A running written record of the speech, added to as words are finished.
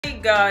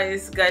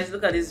guys,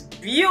 look at this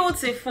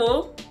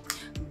beautiful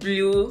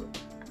blue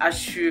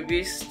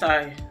Asoebi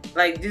style.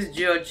 Like this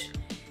George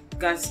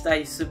gown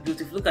style is so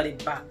beautiful. Look at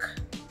the back,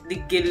 the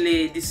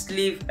gele, the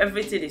sleeve,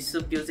 everything is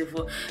so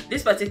beautiful.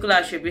 This particular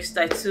Asoebi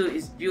style too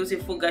is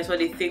beautiful, guys. What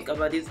do you think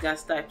about this gown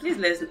style? Please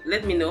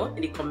let me know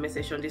in the comment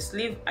section. The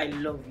sleeve I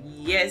love,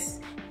 yes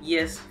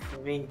for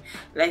me.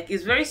 Like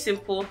it's very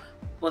simple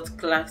but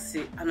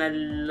classy, and I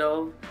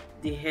love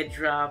the head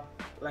wrap.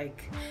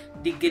 Like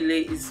the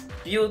gele is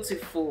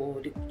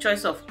beautiful, the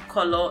choice of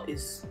color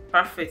is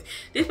perfect.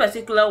 This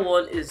particular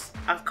one is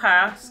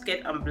Ankara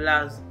skirt and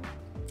blouse,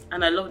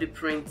 and I love the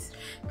print,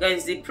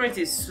 guys. The print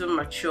is so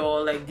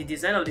mature. Like the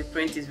design of the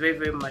print is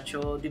very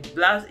mature. The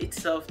blouse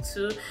itself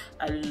too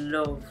I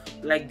love,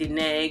 like the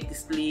neck, the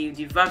sleeve,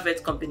 the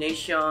velvet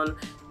combination,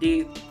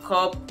 the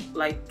cup,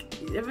 like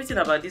everything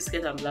about this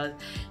skirt and blouse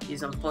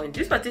is on point.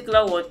 This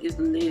particular one is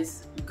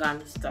lace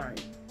gown style.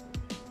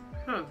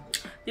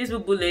 This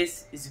boo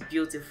lace is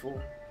beautiful.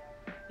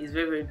 It's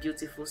very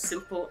beautiful,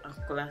 simple and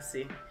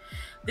classy.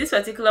 This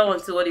particular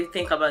one too, what do you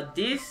think about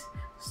this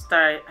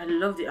style? I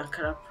love the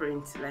Ankara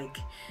print. Like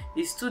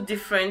it's two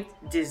different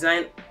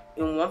design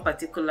in one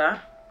particular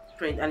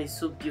print, and it's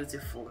so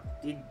beautiful.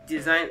 The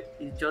design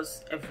is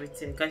just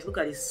everything, guys. Look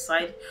at the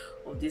side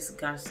of this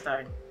gown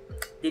style,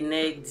 the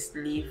neck, the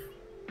sleeve,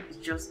 it's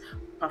just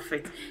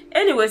perfect.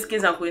 Anyways,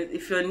 kings and queens,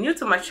 if you're new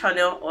to my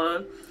channel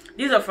or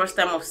this is the first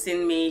time of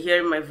seeing me,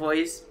 hearing my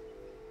voice,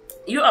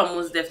 you are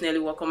most definitely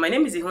welcome. My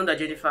name is Ihonda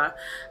Jennifer,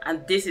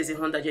 and this is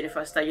Ihonda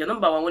Jennifer Style, your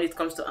number one when it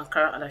comes to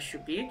Ankara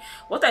Asoebi.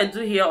 What I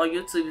do here on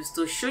YouTube is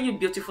to show you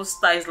beautiful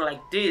styles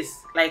like this,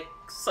 like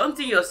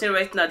something you're seeing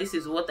right now. This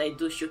is what I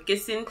do,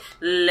 showcasing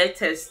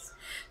latest.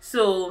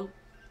 So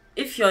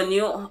if you're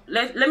new,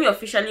 let me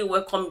officially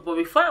welcome you. But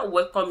before I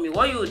welcome you,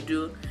 what you would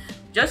do,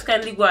 just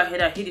kindly go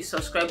ahead and hit the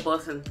subscribe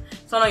button,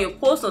 turn on your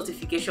post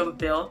notification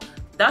bell.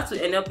 That will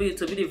enable you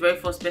to be the very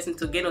first person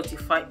to get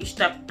notified each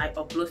time I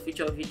upload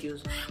future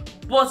videos.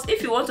 But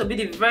if you want to be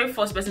the very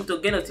first person to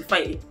get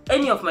notified in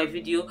any of my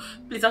video,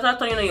 please, after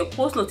turning on your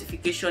post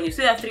notification, you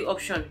see there are three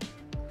options.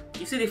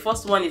 You see the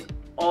first one is,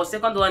 or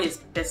second one is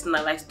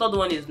personalized, third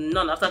one is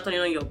none. After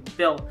turning on your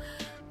bell,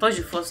 touch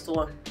the first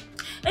one.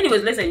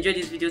 Anyways, let's enjoy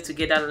this video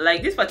together.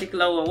 Like this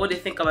particular one, what do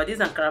you think about this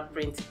Ankara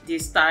print? The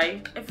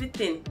style,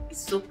 everything is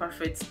so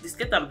perfect. The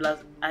skirt and blouse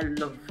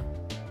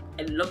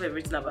I love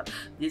everything about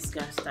this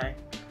gown style.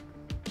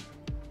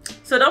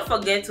 So don't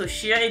forget to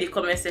share in the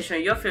comment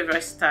section your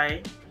favorite style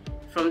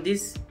from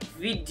this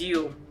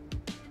video.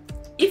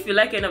 If you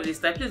like any of this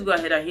style, please go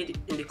ahead and hit it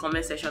in the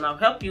comment section. I'll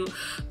help you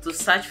to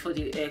search for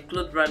the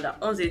cloth brand that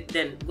owns it.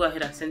 Then go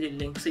ahead and send the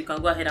link so you can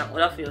go ahead and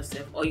order for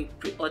yourself, or you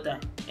pre-order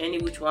any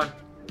which one.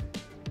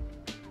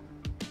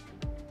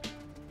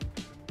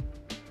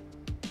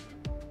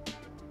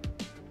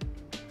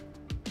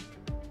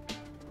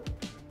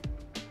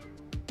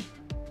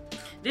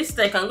 This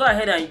style, you can go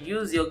ahead and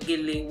use your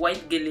gele.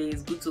 White gele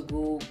is good to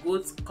go.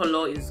 Gold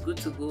color is good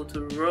to go to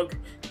rock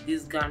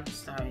this gown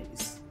style.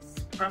 It's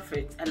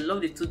perfect. I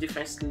love the two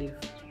different sleeves.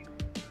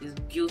 It's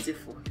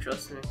beautiful,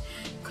 trust me.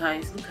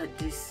 Guys, look at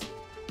this.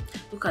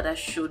 Look at that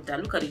shoulder.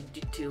 Look at the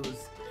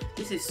details.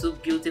 This is so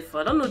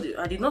beautiful. I don't know.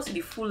 I did not see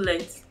the full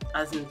length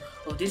as in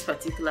of this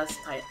particular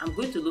style. I'm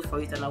going to look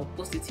for it and I'll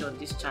post it here on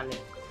this channel.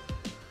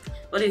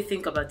 What do you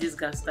think about this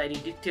gown style? The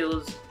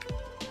details.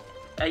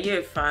 Are you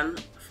a fan?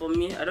 For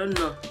me, I don't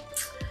know.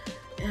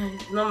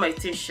 It's not my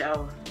thing,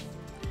 shower.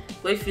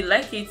 But if you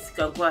like it, you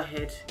can go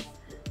ahead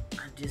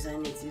and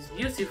design it. It's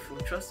beautiful,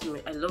 trust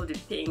me. I love the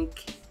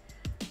pink.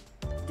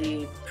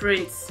 The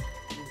print is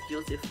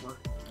beautiful.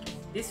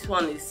 This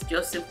one is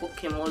just simple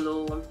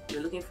kimono.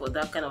 You're looking for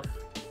that kind of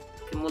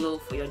kimono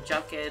for your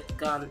jacket,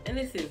 gown,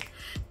 anything,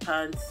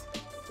 pants.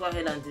 Go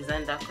ahead and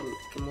design that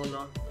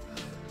kimono.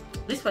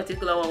 This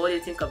particular one, what do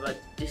you think about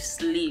the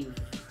sleeve?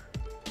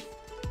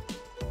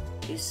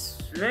 It's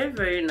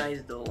very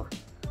nice though.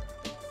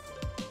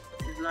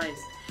 It's nice.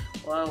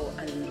 Wow,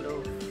 I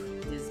love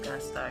this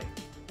gown style.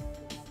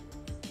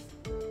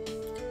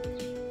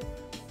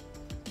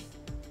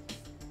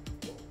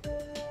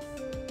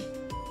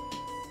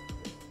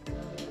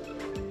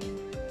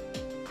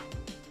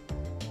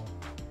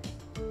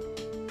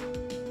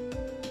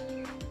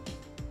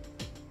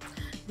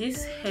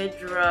 This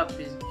head wrap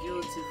is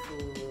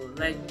beautiful.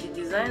 Like the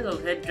designs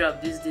of head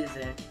wrap these days,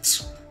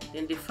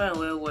 then they find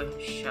well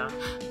sure.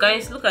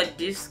 Guys, look at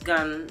this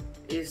gown.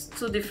 It's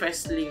two different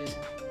sleeves.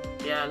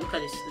 Yeah, look at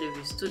the sleeve.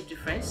 It's two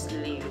different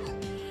sleeves,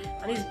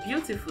 and it's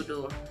beautiful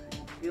though.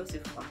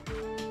 Beautiful.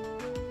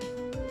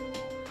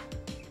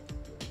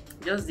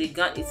 Just the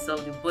gown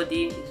itself, the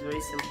body is very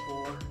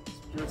simple.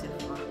 It's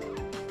beautiful.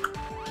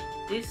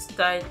 This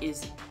style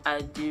is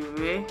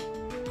Adire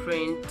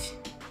print.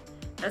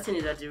 That thing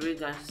is Adire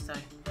gown style.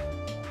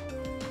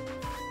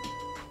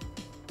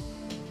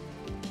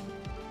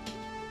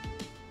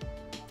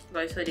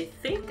 Guys, what do you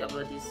think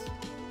about this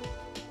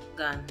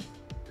gown?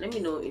 Let me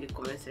know in the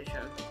comment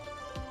section.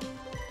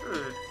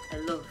 I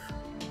love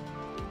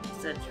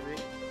this jewelry.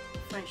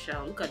 Fine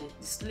shower. Look at it,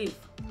 the sleeve.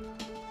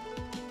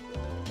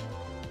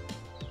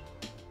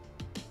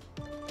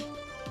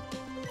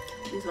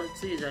 This one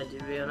too is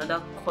adire,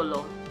 another color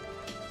of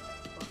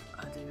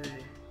adire.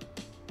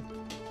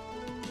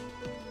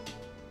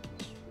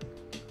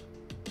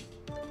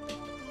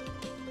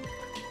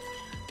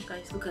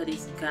 Guys, look at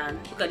this gown.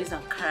 Look at this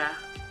Ankara.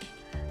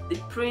 The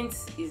print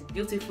is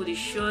beautiful. The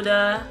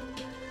shoulder,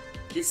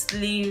 the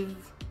sleeve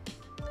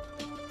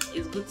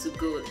is good to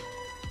go.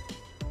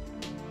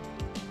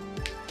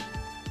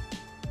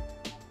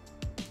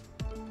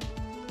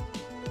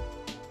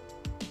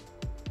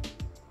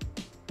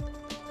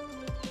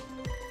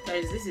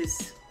 Guys, this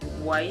is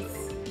white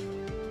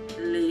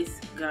lace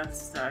gown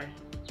style.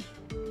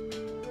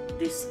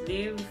 The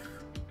sleeve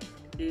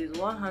is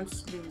one hand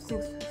sleeve. So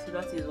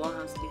that is one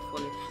hand sleeve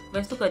for it.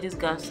 Guys, look at this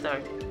gown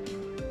style.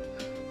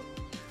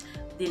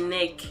 The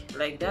neck,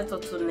 like that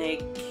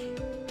turtleneck,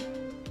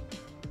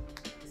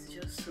 it's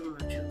just so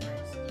much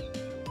nice.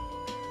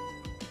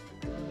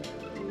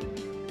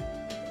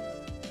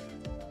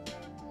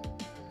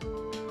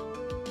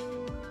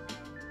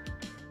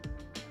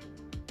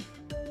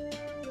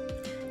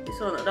 This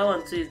one, that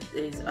one too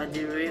is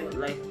adire,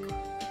 like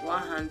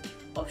one hand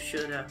off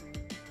shoulder.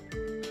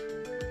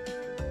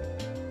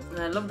 And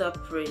I love that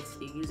print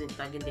they use in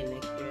tagging the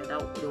neck area.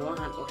 That the one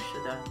hand off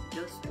shoulder,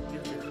 just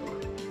beautiful.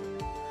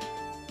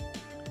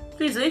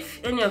 Please, if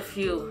any of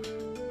you're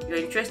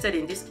interested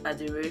in this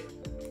adire,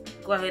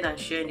 go ahead and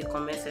share in the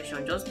comment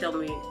section. Just tell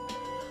me,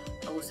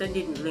 I will send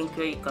you the link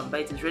where you can buy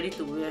it. It's ready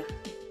to wear.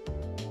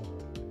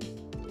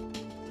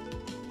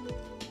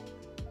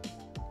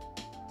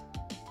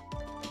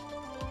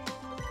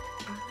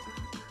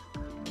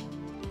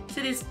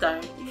 See this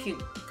style, if you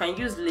can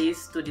use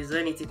lace to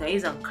design it, you can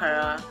use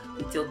Ankara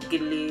with your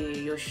gele,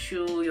 your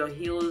shoe, your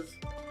heels.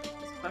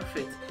 It's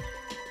perfect.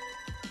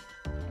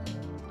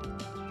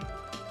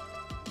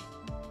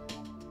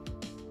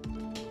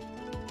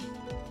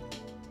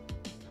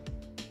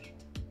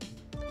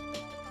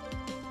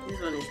 This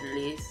one is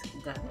lace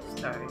gown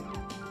style.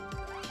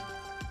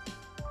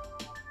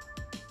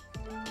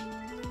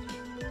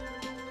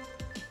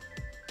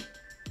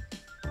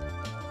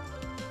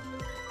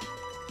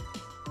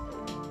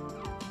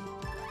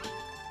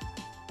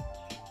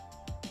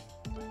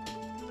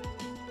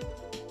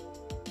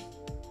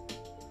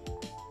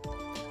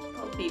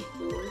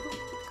 People,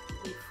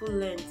 the full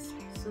length,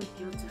 so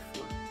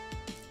beautiful.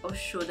 Off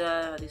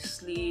shoulder, the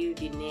sleeve,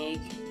 the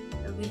neck,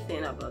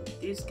 everything about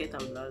this skirt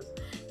and blouse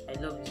I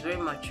love. It's very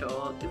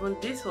mature. Even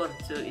this one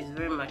too is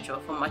very mature.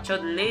 For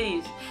matured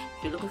ladies,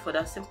 if you're looking for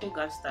that simple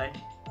gown style,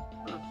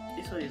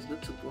 this one is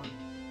good to go.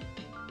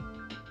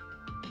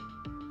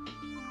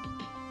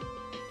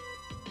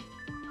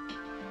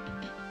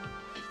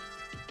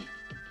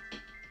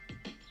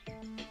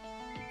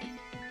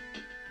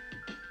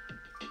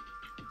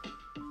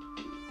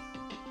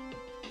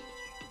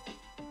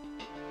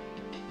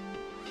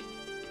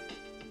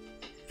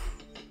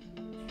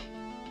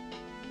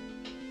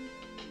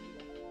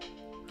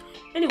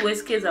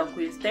 Anyways, kids and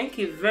queens, thank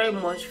you very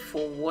much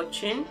for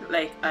watching.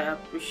 Like, I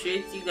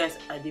appreciate you guys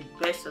are the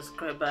best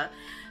subscriber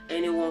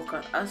anyone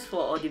can ask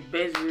for, or the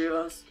best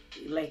viewers.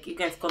 Like, you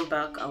guys come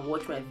back and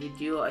watch my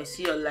video. I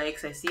see your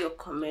likes, I see your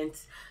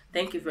comments.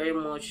 Thank you very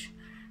much.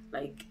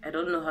 Like, I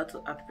don't know how to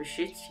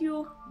appreciate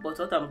you, but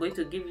what I'm going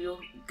to give you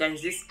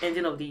guys this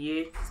ending of the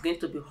year is going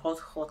to be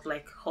hot,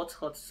 like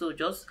hot. So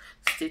just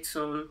stay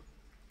tuned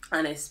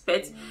and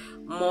expect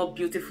more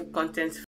beautiful content